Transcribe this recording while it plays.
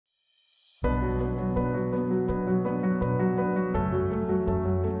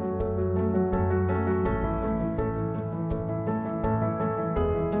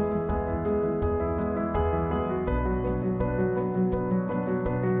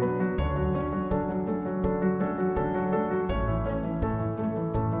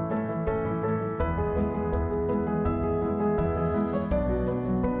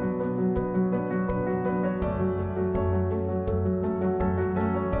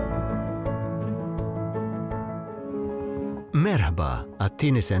Merħba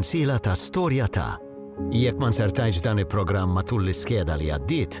għat-tieni sensiela ta' Storja ta'. Jekk ma nsertajx dan il-programm matul l-iskeda li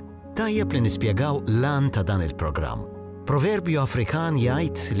għaddiet, tajjeb li nispjegaw l-għan ta' dan il-programm. Proverbju Afrikan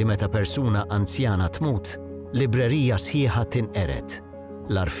jgħid li meta persuna anzjana tmut, librerija sħiħa tinqered.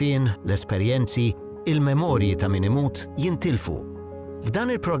 L-arfien, l-esperjenzi, il-memorji ta' min imut jintilfu.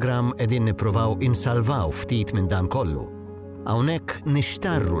 F'dan il-programm qegħdin nippruvaw insalvaw ftit minn dan kollu. Hawnhekk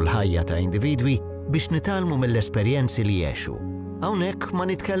nixtarru l-ħajja ta' individwi biex nitalmu mill-esperjenzi li jgħixu. Hawnhekk ma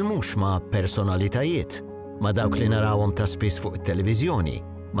nitkellmux ma' personalitajiet, ma' dawk li narawhom ta' spiss fuq it-televiżjoni,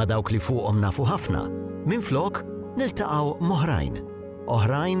 ma' dawk li fuqhom nafu ħafna. Minflok niltaqgħu m'oħrajn,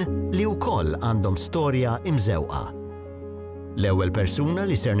 oħrajn li wkoll għandhom storja imżewqa. L-ewwel persuna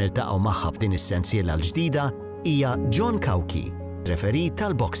li ser niltaqgħu magħha f'din is-sensiela l-ġdida hija Cauchi, referee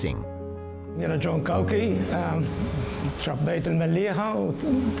tal-Boxing. Jena Cauchi, trabbejt il-mellieħa u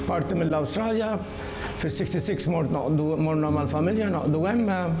parti mill-Awstralja. Fis-66 morna mal-familja noqdu hemm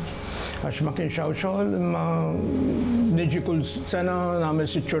għax ma kienx hawn xogħol, imma niġi kull sena nagħmel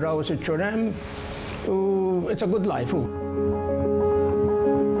 6 xhur hawn u 6 xhur hemm u it's a good life.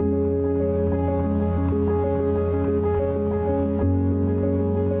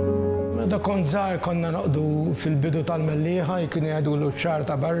 Meta kont żgħar konna noqdu fil-bidu tal-mellieħa, kienu jgħidulu x-xahar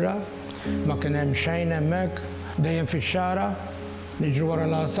ta' barra. Ma kien hemm xejn hemmhekk, dejjem fix-xara, niġru wara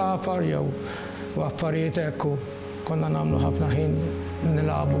l-safar jew affarijiet hekk u konna nagħmlu ħafna ħin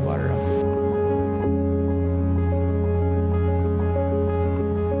nilagħbu barra.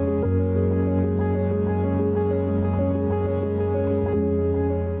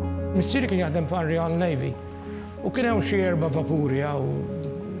 Missieri kien jaħdem f'Royal Navy u kien hemm xi 4 vapuri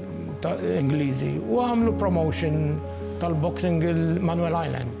ta' Ingliżi u għamlu promotion tal-boxing il-Manuel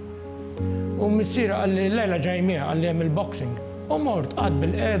Island. U missiera għalli l-lejla ġajmija għalli hemm il-boxing. U mort għad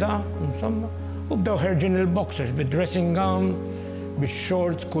bil-qeda, insomma, u bdew ħerġin il-boxers bil-dressing gown,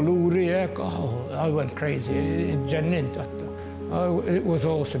 bil-shorts, kuluri, I went crazy, ġennint. It was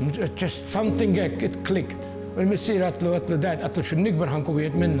awesome, just something it clicked. U l-missiera għatlu dad, għatlu xin nikber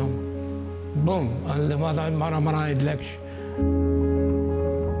ħankuwiet minnhom. Boom, għalli ma ngħidlekx.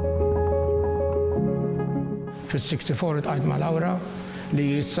 Fis-64 għajt ma' Laura, li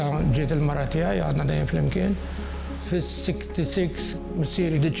jissa ġiet il-mara tiegħi għadna dejjem flimkien. Fis-66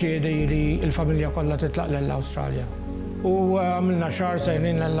 missieri deċiedi li l-familja kollha titlaq lill-Awstralja. U għamilna xahar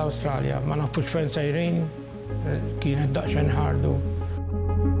sejrin lill-Awstralja, ma nafux fejn sejrin, kienet daqsxejn ħardu.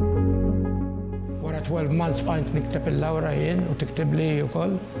 Wara 12 months bqajt nikteb il-Lawra jien u tikteb li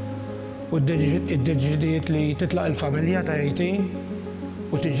wkoll. U ddeċidiet li titlaq il-familja ta'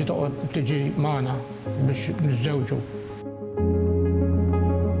 18 u tiġi magħna biex niżżewġu.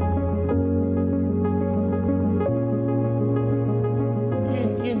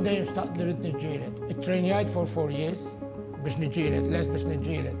 Staqt li rrid niġġieled. Ittrejnjajt for 4 years biex niġġieled, les biex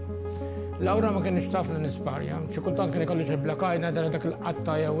niġġieled. Lawra ma kienx taf li nisparja, xi kultant kien ikolli xi blakajna dara dak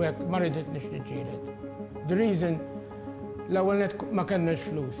il-qatta jew hekk ma riditniex niġġieled. The reason l-ewwel net ma kenniex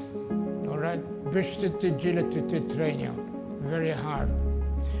flus. All right? Biex tiġġieled trid tittrejnja. Very hard.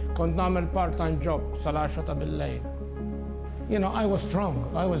 Kont nagħmel part-time job sal-10 ta' bil-lejl. You know, I was strong.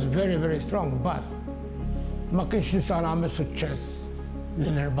 I was very, very strong, but ma kienx nista' nagħmel suċċess li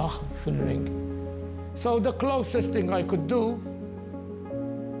nirbaħ fil-ring. So the closest thing I could do,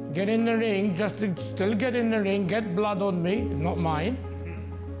 get in the ring, just to still get in the ring, get blood on me, not mine,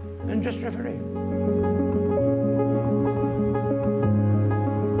 and just referee.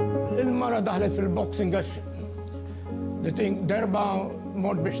 Il-mara daħlet fil-boxing għax darba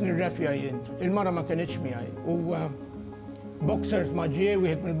mort biex nirrefja jien. Il-mara ma kienx miegħi. U boxers ma ġie,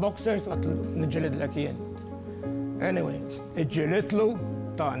 wieħed mill-boxers għatlu niġġielidlek jien. Anyway, iġġilitlu,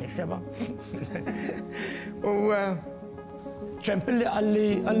 tani xeba. U ċempilli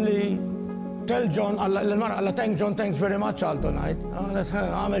għalli tell John, l-mara għalla thank John, thanks very much għal tonight.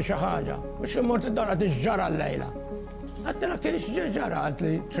 Għamil xaħġa. U ximmort id-dar għat iġġara l-lejla. Għattina kien iġġara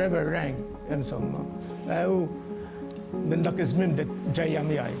għatli Trevor Rang, insomma. U minn dak iż-żmien ġejja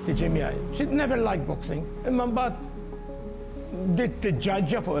miegħi, tiġi miegħi. She never liked boxing. Imma mbagħad dik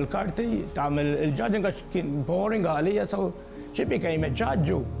tiġġaġġa fuq il-karti, tagħmel il-judging għax kien boring għalija, so she became a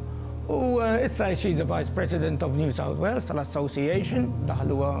judge. U issa she's a vice president of New South Wales tal-association,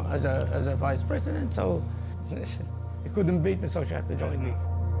 daħluha as a vice president, so he couldn't beat me, so she had to join me.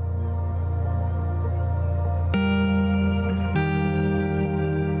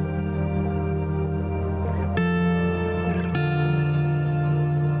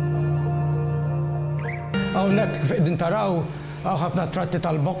 Hawnhekk qegħdin taraw ħafna tratti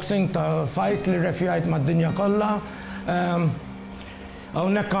tal-boxing ta' fajs li rrefjajt mad-dinja kollha.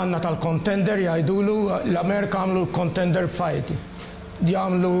 Hawnhekk għandna tal-contender jgħidulu l-Amerika għamlu contender fight.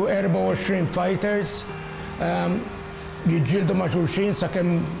 Jagħmlu 24 fighters, jiġġieldu ma' xulxin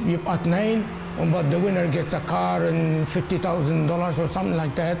sakemm jibqa' tnejn, u mbagħad the winner gets a car and $50,000 or something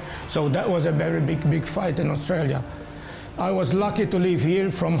like that. So that was a very big fight in Australia. I was lucky to leave here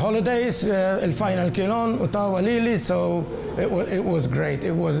from holidays, il-final kien on u tawa lili, so it was great.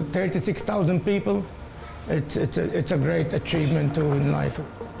 It was 36,000 people. It's a great achievement too in life.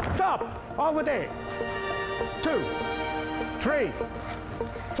 Stop! Over there. 2, 3,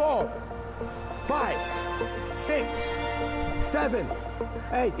 4, 5, 6, 7,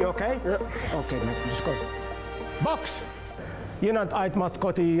 8. You okay? Yeah. Okay, man, just go. Box! Jiena għajt ma'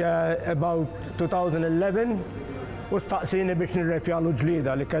 Scotty about 2011 u staqsini biex nirrefjalu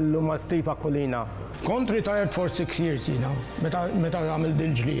ġlida li kellu ma' Steve Aquilina. Kont retired for 6 years, meta għamil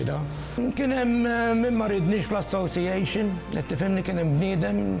dil-ġlida. Kien hemm min ma ridniex fl-association, qed tifhimni kien hemm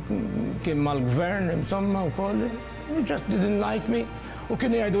bniedem, kien mal-gvern insomma wkoll. He just didn't like me. U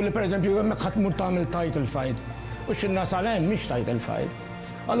kien jgħidu li pereżempju hemmhekk ħadd tmur tagħmel title fight. U x'inna salem mhix title fight.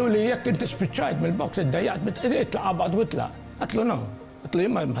 Qalu li jekk inti spiċċajt mill-box iddejjaqt itlaq qabad u itlaq. Għatlu no, għatlu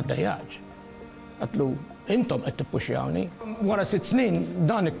jimma ma ddejjaqx. Għatlu intom qed tippuxjawni. Wara 6 snin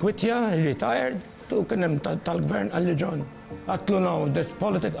dan ikkwitja, retired. U kien hemm tal-gvern għalli John. Għatlu no, there's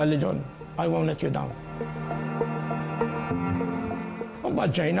politics għalli John. I won't let you down. U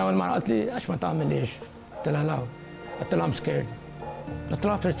bħadġajna u l-mara għatli, għax ma tagħmilix. Tilalaw. Għatlu I'm scared.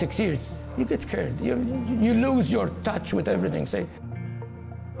 Għatlu after 6 years, you get scared. You lose your touch with everything. Say,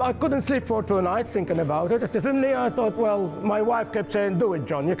 I couldn't sleep for 2 nights thinking about it. Tifhimni, I thought, well, my wife kept saying, do it,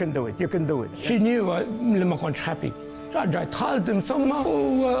 John, you can do it, you can do it. She knew li ma kontx happy. Ġarġajt ħalt insomma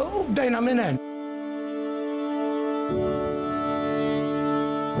u bdejna minn hemm.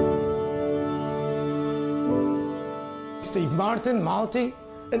 Steve Martin, Malti.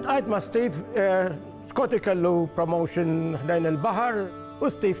 Intqajt ma' Steve, Scotty kellu promotion ħdejn il-baħar u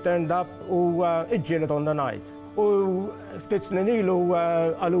Steve turned up u iġġieled on the night. U ftit snin ilu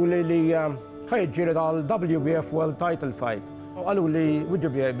għalu li ħajġġieled għal WBF World Title Fight. Għalu li would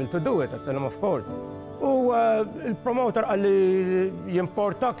you be able to do it? Għattilhom of course. U il-promoter għalli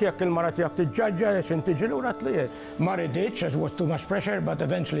jimportak jekk il-mara tiegħek tiġġaġġa xin tiġi lura għatli yes. Ma rriditx, as was too much pressure, but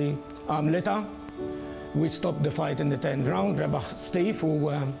eventually għamlita. We stopped the fight in the 10th round, rebaħ Steve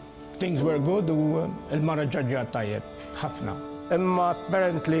u things were good u il-mara ġġaġġa tajjeb, ħafna.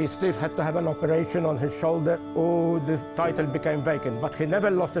 Apparently Steve had to have an operation on his shoulder or the title became vacant, but he never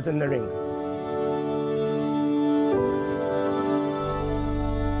lost it in the ring.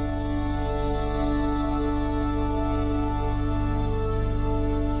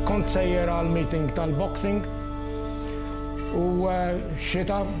 Kont sejjer għal meeting tal-Boxing u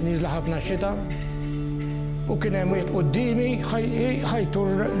xita, nizla ħafna xita. U kien hemm wieħed qudiemi ħajtu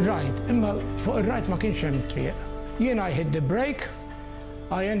r-right, imma fuq ir-right ma kienx hemm triq. Jiena I hit the brake,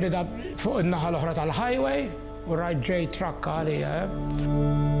 I ended up fuq in-naħa l-oħra tal-highway, u right ġej truck għalija.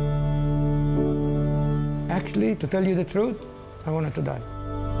 Actually, to tell you the truth, I wanted to die.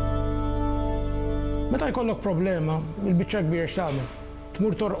 Meta jkollok problema, il-biċċa kbir x'tagħmel,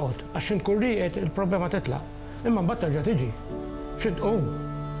 tmur torqod, għax inkurrijiet il-problema titlaq. Imma mbagħad terġa' tiġi. X'int tqum,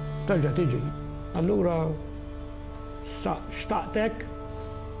 terġa' tiġi. Allura xtaqtek,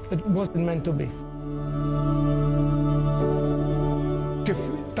 it wasn't meant to be. Kif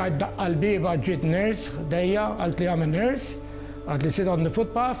tajt daqqa l-biba ġiet nurse, dejja, għalt li għamil nurse, għalt li sit on the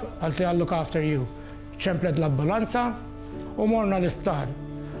footpath, għalt li I'll look after you. ċemplet l-ambulanza u morna l-isptar.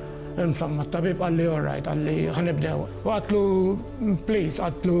 Insomma, t-tabib għalli all right, għalli ħanibdew. U għatlu, please,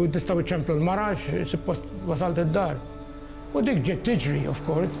 għatlu tistaw ċemplu l-marax, suppost wasalt id-dar. U dik ġiet tiġri, of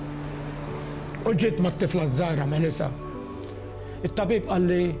course. U ġiet ma t-tifla z-żara, Melissa. Il-tabib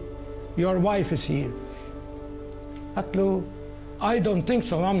għalli, your wife is here. Għatlu, I don't think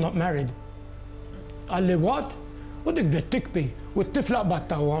so, I'm not married. Għalli, what? U dik bdiet tikbi. U t-tifla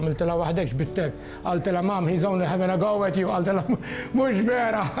batta u għamiltila wahdekx bittek. Għaltila, Mom, he's only having a go at you. Għaltila, mux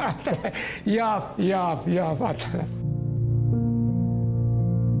vera. Jaf. Għaltila.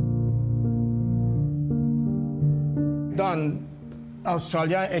 Dan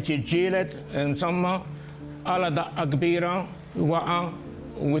Australja qed jiġġieled, insomma, għala daqqa kbira, waqa,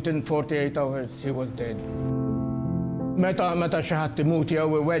 within 48 hours he was dead. Meta xi ħadd imut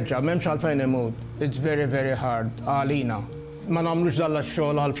jew iweġġa' m'hemmx għalfejn imut. It's very, very hard għalina. Ma nagħmlux dalla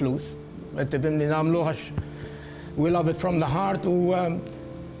x-xogħol għall-flus. Qed tifhimni nagħmluh għax we love it from the heart u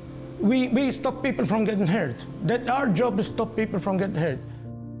we stop people from getting hurt. Our job is stop people from getting hurt.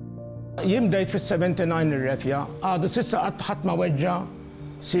 Jien bdejt fis-79 ir-refja, għadu s'issa qatt ħadd ma weġġa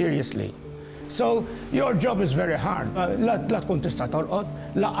seriously. So your job is very hard. La tkun tista' torqod,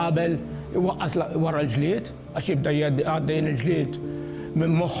 la qabel waqqas wara l-ġlied, għax jibda għaddejn il-ġlied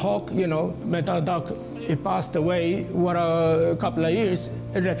minn moħħok, you know, meta dak he passed away wara a couple of years,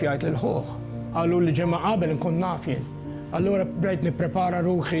 irrefjajt l-ħuħ. Għallu li ġemma qabel nkun naf jien. Allura bdejt nipprepara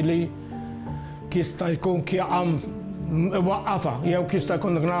ruħi li kista jkun kieqam waqqafa, jew kista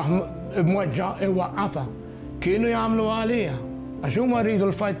jkun mweġġa iwaqqafa. Kienu jagħmlu għalija, għax huma rridu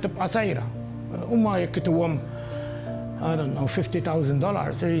l-fajt tibqa' sejra. Huma jekk ituhom, I don't know,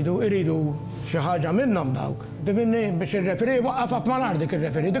 $50,000 iridu xi ħaġa minnhom dawk. Divinni biex ir-referi waqqafa f'malar dik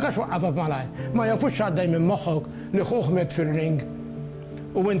ir-referi, dik għax waqqafa f'malar. Ma jafux għaddej minn moħħok li ħuħ met fir-ring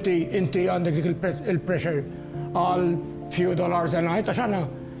u inti għandek dik il-pressure għal few dollars a night, għax għana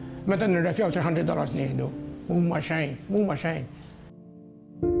meta nirrefjaw $300 nieħdu. Huma xejn.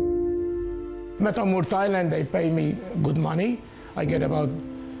 Meta mur Thailand, they pay me good money. I get about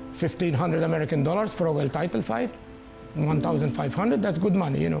 $1,500 American for a world title fight. 1,500, that's good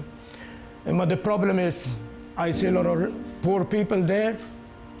money, you know. But the problem is, I see a lot of poor people there,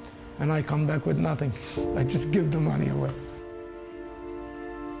 and I come back with nothing. I just give the money away.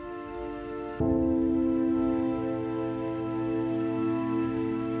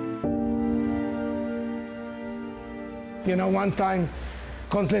 You know, one time,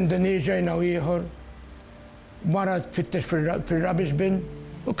 kont l-Indonesia jina u ieħor, mara tfittex fil-rubbish bin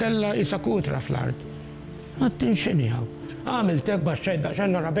u kella isa kutra fl-art. Għattin xinjaw. Għamiltek baxxejt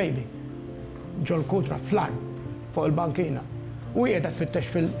daqxen nara baby. Ġol kutra fl-art, fuq il-bankina. U jieda tfittex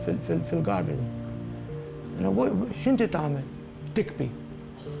fil-garbin. Xinti tagħmel? Tikbi.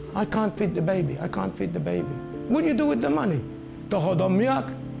 I can't feed the baby. What do you do with the money? Toħodhom miegħek?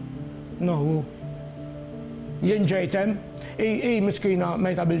 No. Jien ġejtem, I miskina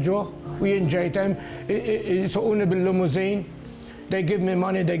mejta bil-ġuħ, u jien ġejtem, suquni bil-limousine, they give me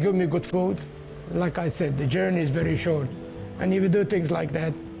money, they give me good food. Like I said, the journey is very short. And if you do things like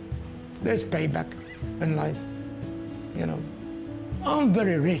that, there's payback in life, you know. I'm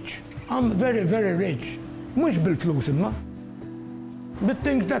very rich. I'm very, very rich. Mux bil-flus imma. But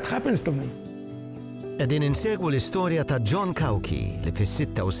things that happens to me. Qegħdin insegwu l-istorja ta' John Cauchi li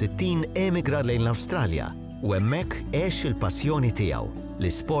fis-66 emigra lejn l-Awstralja u hemmhekk għex il-passjoni tiegħu,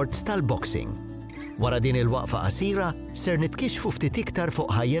 l-isport tal-boxing. Wara din il-waqfa qasira ser nitkixfu ftit iktar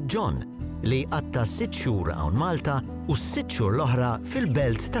fuq ħajjed John li qatta 6 xhur hawn Malta u 6 xhur l-oħra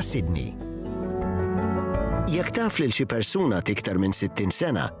fil-belt ta' Sydney. Jekk taf lil xi persuna tiktar minn 60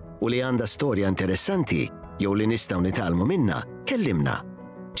 sena u li għandha storja interessanti jew li nistgħu nitgħallmu minnha, kellimna.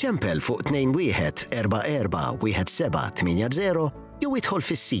 ċempel fuq 21 44 1780 jew idħol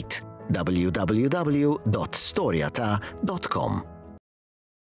fis-sit www.storjata.com.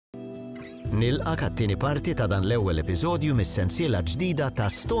 Nilqak għat-tieni parti ta' dan l-ewwel episodju mis-sensiela ġdida ta'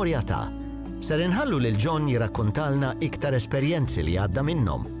 Storja ta'. Ser inħallu lil John jirrakkuntalna iktar esperjenzi li għadda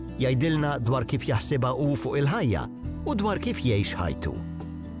minnhom, jgħidilna dwar kif jaħsibha hu fuq il-ħajja u dwar kif jgħix ħajtu.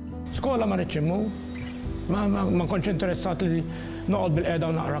 Skola ma rridx immur, ma kontx interessat li noqgħod bil-qiegħda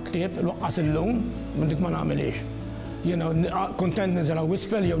u naqra ktieb, waqqas il-lum, ma dik ma nagħmilx. Kontent niżel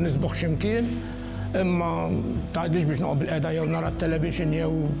wisfel jew nisbuħ x'imkien, imma tgħidlix biex noqgħod bil-qiegħda jew nara t-television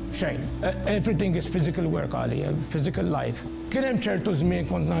jew xejn. Everything is physical work għalija, physical life. Kien hemm ċertu żmien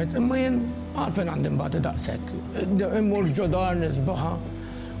kont ngħid, imma jien għalfejn għandi mbagħad daqshekk. Immur ġodar nisbuħha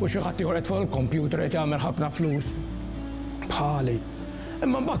u xi ħadd ieħor qed fuq il-computer qed jagħmel ħafna flus bħali.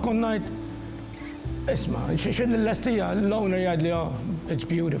 Imma mbagħad kont ngħid, isma', x'in l-lestija, l-owner jgħidli, oh, it's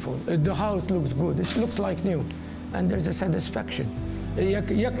beautiful, the house looks good, it looks like new. And there's a satisfaction.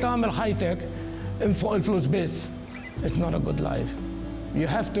 Jekk tagħmel ħajtek fuq il-flus biss, it's not a good life. You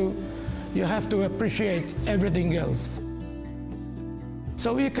have to appreciate everything else.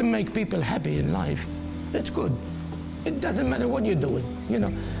 So you can make people happy in life. It's good. It doesn't matter what you're doing, you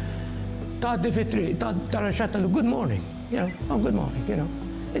know. Tgħaddi fit-triq, tara xattalu, good morning, you know, oh, good morning, you know.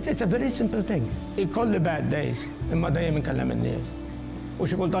 It's a very simple thing. Ikolli bad days, imma dejjem inkellem in-nies. U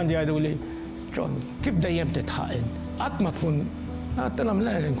xi kultant jgħidu li, John, kif dejjem titħaqin? Qatt ma tkun, għattilhom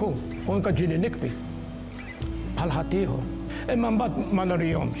le nkun, u nkaġġieli nikbi bħal ħadd ieħor. Imma mbagħad ma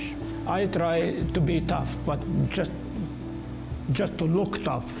norihomx. I try to be tough, but just to look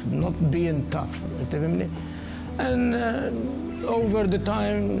tough, not being tough. Tifhimni? And over the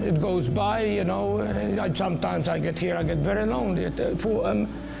time it goes by, you know, sometimes I get here, I get very lonely.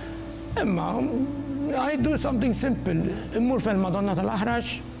 Imma I do something simple. Immur fil-Madonna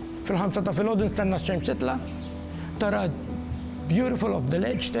tal-Aħrax, fil-5 ta' filgħodu nistenna x-xemx titla', tara beautiful of the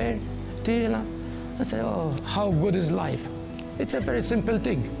ledge there, tila. I say, oh, how good is life? It's a very simple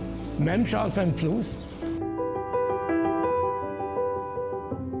thing. M'hemmx għalfejn flus.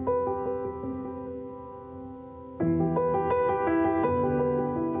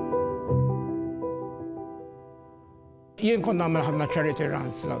 Jien konna nagħmel ħafna charity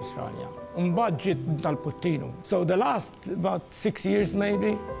runs l-Awstralja. Mbagħad ġiet tal-Puttinu. So the last about 6 years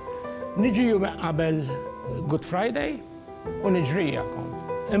maybe, niġi jum qabel Good Friday u niġrija kont.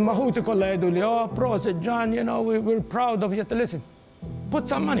 Imma ħuti kollha jgħidu li, oh, prosit, John, you know, we're proud of you. Listen, put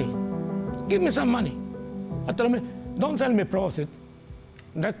some money. Give me some money. Don't tell me prosit.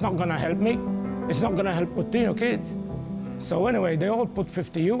 That's not gonna help me. It's not gonna help Puttino kids. So anyway, they all put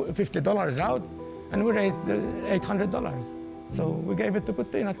 $50 out, and we raised $800. So we gave it to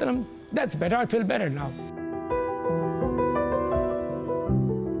Puttino. I tell them, that's better, I feel better now.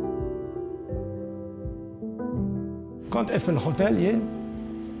 Kont fil-hotel jien,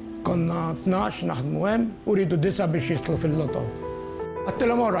 konna 12 naħdmu hemm u rridu 9 biex jitlu fil-lotto.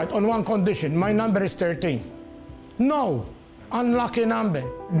 Għattilhom all right, on one condition, my number is 13. No, unlucky number.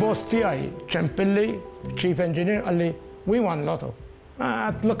 Boss tiegħi, Ċempilli, chief engineer, għalli, we won lotto.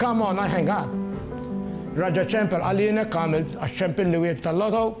 Għatlu, come on, I hang up. Raġa Ċempel, għalli jinek għamilt, għax Ċempilli wiet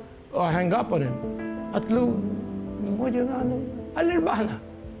tal-lotto, u I hang up on him. Għatlu, għalli rbaħna.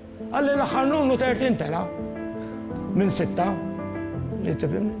 Għalli l-ħarnunu 13 tela. Min 6.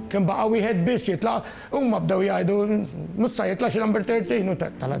 Kien baqa wieħed biss jitla, huma bdew jgħidu, mussa jitla xi number 13 u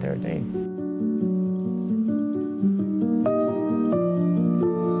tala 13.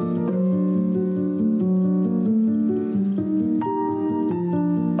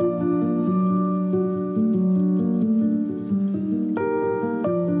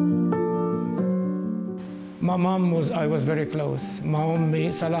 My mom I was very close. Ma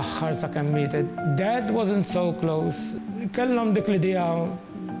ummi sal-aħħar sa kemm mietet. Dad wasn't so close. Kellhom dik l-idea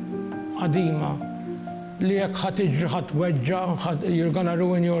qadima li jekk ħadd tiġri ħadd weġġa, you're gonna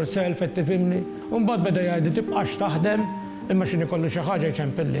ruin yourself, qed tifhimni. U mbagħad beda jgħid tibqax taħdem imma x'inhi kollu xi ħaġa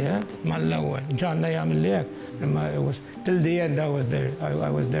jċempilli, mal-ewwel. Ġanna jagħmel li hekk. Imma it was till the end I was there. I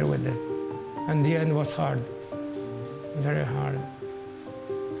was there with it. And the end was hard. Very hard.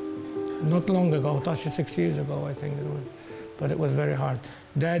 Not long ago, 6 years ago, I think it was. But it was very hard.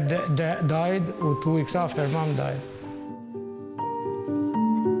 Dad died 2 weeks after Mom died.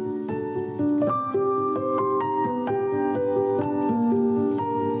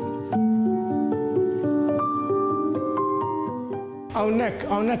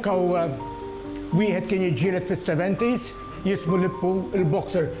 Hawnhekk wieħed kien jiġġieled fis-70s, jismu Lippu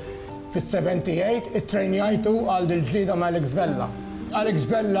il-boxer fis-78, it-trejnjajtu għal dil-ġlieda ma' Alex Vella. Alex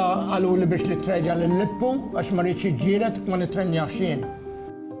Vella għallu li biex li trejja l-Lippu, għax ma rridx jiġġieled ma nitrenjax jien.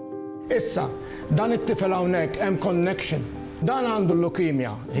 Issa, dan it-tifel hawnhekk hemm connection. Dan għandu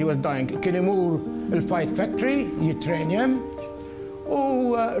l-leukemia, he was dying. Kien imur il-Fight Factory, jitrenjem,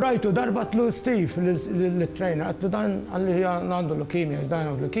 u rajtu darba tlu Steve, l-trainer, għatlu dan għalli għandu leukemia,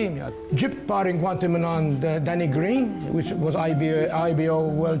 dan għandu leukemia. Ġibt paring kwanti minn għand Danny Green, which was IBO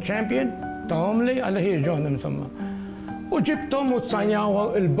World Champion, ta' Homli, għalli hi ġon insomma. U ġibtom u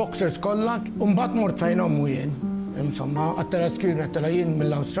t-sajnjaw il-boxers kollak, un-bat mort fejnom u jien. Insomma, għattela skjurna, għattela jien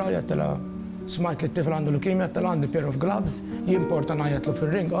mill-Australia, għattela smajt li t-tifel għandu leukemia, għattela għandu pair of gloves, jimporta najatlu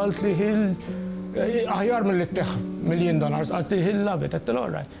fil-ring, għalt li aħjar mill-li $1 million, għalt li love it, għattela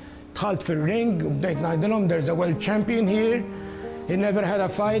all right. Tħalt fil-ring, bdejt najdilom, there's a world champion here, he never had a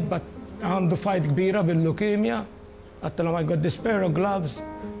fight, but għandu fight kbira bil-leukemia, għattela I got this pair of gloves,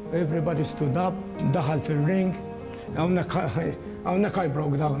 everybody stood up, daħal fil-ring, I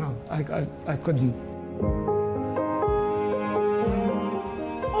broke down, I couldn't.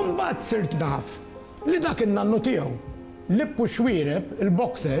 Umbat sirt naf li dak il-nannu tiegħu, Lippu Xwiereb,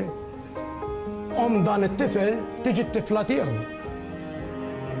 il-boxer, dan it-tifel tiġi t-tifla tiegħu.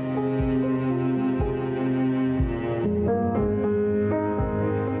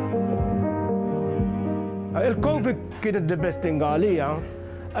 Il-Covid kienet the best thing għalija,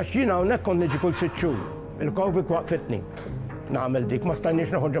 għax jiena hawnhekk kont niġi kull 6 xhur. Il-Covid waqfitni, nagħmel dik, ma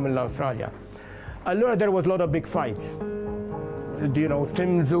stajniex noħorġa mill-Awstralja. Allura there was a lot of big fights. You know,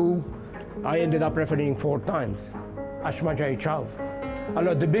 Timzu, I ended up refereeing 4 times. Għax ma ġejċaw.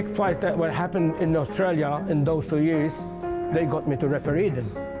 Allora the big fights that were happened in Australia in those 2 years, they got me to referee them.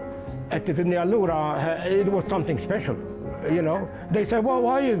 At tifimni allura, it was something special, you know. They say, well,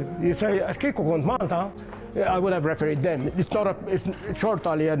 why you? You say, għax kieku kont Malta, I would have refereed them. It's not it's short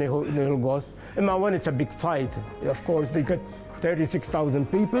għalija nil gost. Imma when it's a big fight, of course, they get 36,000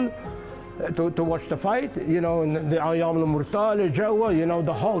 people to watch the fight, you know, and the għamlu murtali ġewwa, you know,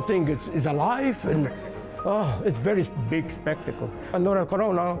 the whole thing is alive, and it's very big spectacle. Allora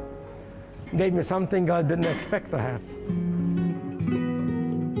Corona gave me something I didn't expect to have.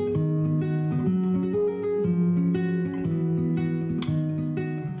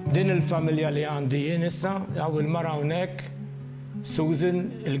 Din il-familja li għandi jien issa, għaw il-mara hawnhekk, Susan,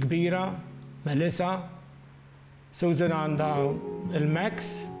 il-kbira, Melissa, Susan għandha il-Max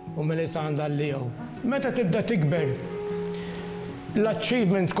u Melissa għandha l-Leo. Meta tibda tikber,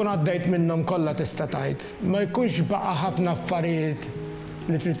 l-achievement tkun għaddejt minnhom kollha tista' tgħid. Ma jkunx baqa' ħafna affarijiet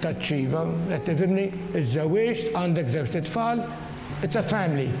li trid taċċiva, qed tifhimni, iżżewwieġt, għandek żewġ titfal, it's a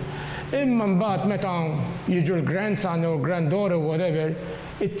family. Imma mbagħad meta jiġu l-grandson u l-granddaughter or whatever,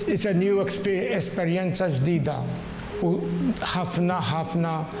 it's a new esperjenza ġdida u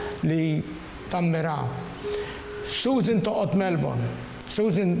ħafna li tammira. Susan toqgħod Melbourne.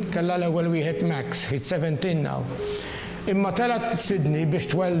 Susan kellha l-ewwel wieħed Max, he's 17 now. Imma telat Sydney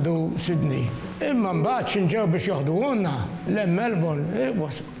biex tweldu Sydney. Imma mbagħad xinġew biex joħduhunna Melbourne. It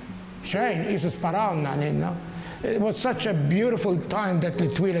was xejn, jisu sparawna għalina. It was such a beautiful time that li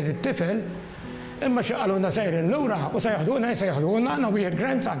twilet it-tifel. Imma xaqaluna sejrin lura u se jaħduhunna għandna wieħed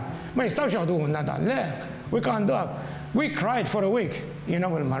grandson. Ma jistgħux jaħduhunna dan, le. We can't do it. We cried for a week, you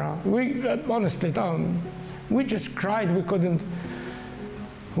know, il-mara. We, honestly, we just cried, we couldn't.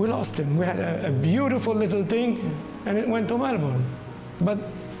 We lost him. We had a beautiful little thing, and it went to Melbourne. But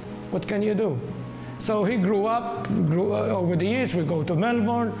what can you do? So he grew up, over the years, we go to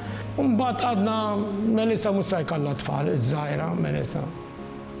Melbourne. But għadna Melissa musa jkalla tfal, iż-żajra Melissa.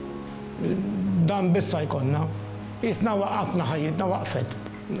 Dan bissa jkonna. Isna waqafna ħajjitna waqfet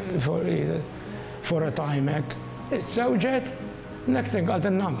for a time hekk. Iż-żewġet, next thing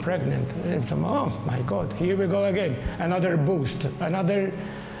għalt I'm pregnant. Oh my God, here we go again. Another boost, another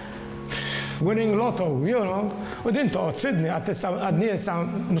winning lotto, you know. U din toqgħod Sydney, għadni issa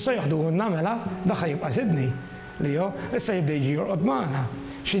musa jaħduhunna mela, daħħa jibqa' Sydney li jo, issa jibda jiġi jorqod magħna.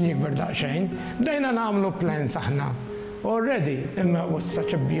 Xin jikber daqsxejn. Bdejna nagħmlu plans aħna. Already, imma it was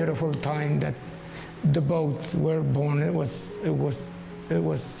such a beautiful time that the both were born. It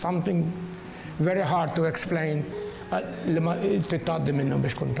was something very hard to explain li ma titgħaddi minnu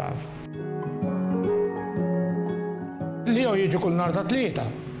biex kun taf. Li jew jiġu kull nhar ta' tlieta.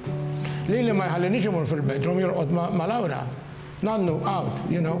 Li ma jħallinix imur fil-bedroom jorqod ma' Laura. Nannu out,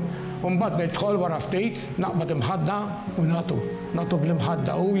 you know. Mbagħad nidħol wara ftit, naqbad imħadda u nagħtu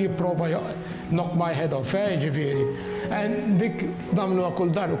bl-imħadda u jipprova knock my head off, ġifieri. And dik nagħmluha kull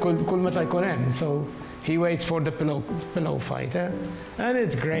dar kull meta jkun hemm. So he waits for the pillow fight, and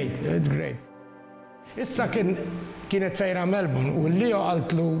it's great, it's great. Issa kienet sejra Melbourne u li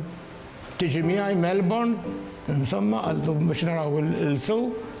għaltlu tiġi miegħi Melbourne, insomma għaltu biex naraw il-Su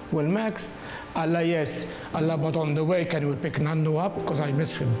u l-Max, Alla yes, Alla but on the way can we pick Nandu up because I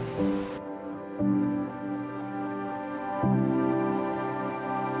miss him.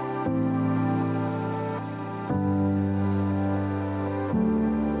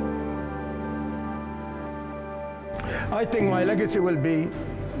 I think my legacy will be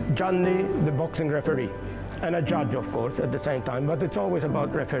Johnny, the boxing referee, and a judge, of course, at the same time, but it's always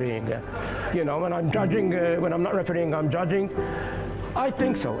about refereeing. You know, when I'm judging, when I'm not refereeing, I'm judging. I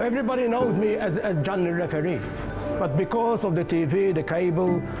think so. Everybody knows me as a Johnny referee, but because of the TV, the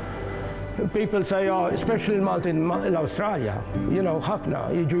cable, people say, oh, especially in Australia, you know,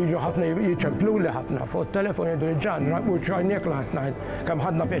 ħafna, jiġu ħafna jiċemplu li ħafna fuq it-telefon jgħidu ġan, u ċajniek last night, kemm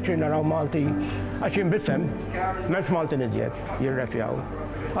ħadna pjaċir naraw Malti, għax jinbissem, m'hemmx Malti niżjed jirrefjaw.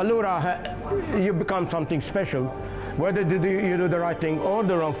 Allura, you become something special. Whether you do the right thing or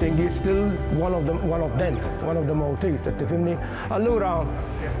the wrong thing, you're still one of them, one of the Maltese, tifhimni? Allura,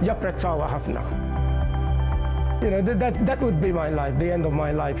 japprezzawa ħafna. You know, that would be my life, the end of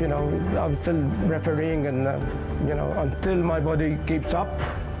my life, you know. I'm still refereeing and, you know, until my body keeps up,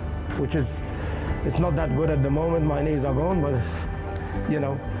 which is, it's not that good at the moment, my knees are gone, but, you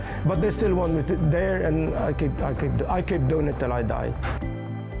know. But they still want me there and I keep doing it till I die.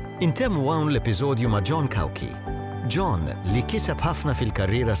 Intemmu hawn l-episodju ma' John Cauchi. John li kiseb ħafna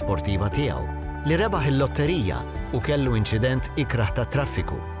fil-karriera sportiva tiegħu, li rebaħ il-lotterija u kellu inċident ikraħ ta'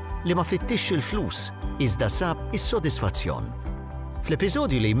 traffiku, li ma fittix il-flus, iżda sab is-sodisfazzjon.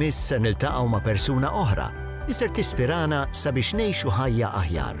 Fl-episodju li jmiss ser niltaqgħu ma' persuna oħra li ser tispirana sabiex ngħixu ħajja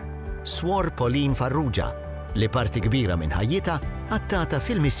aħjar. Swor Pauline Farrugia, li parti kbira minn ħajjita għattata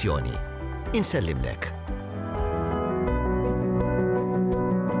fil-missjoni. Insellimlek.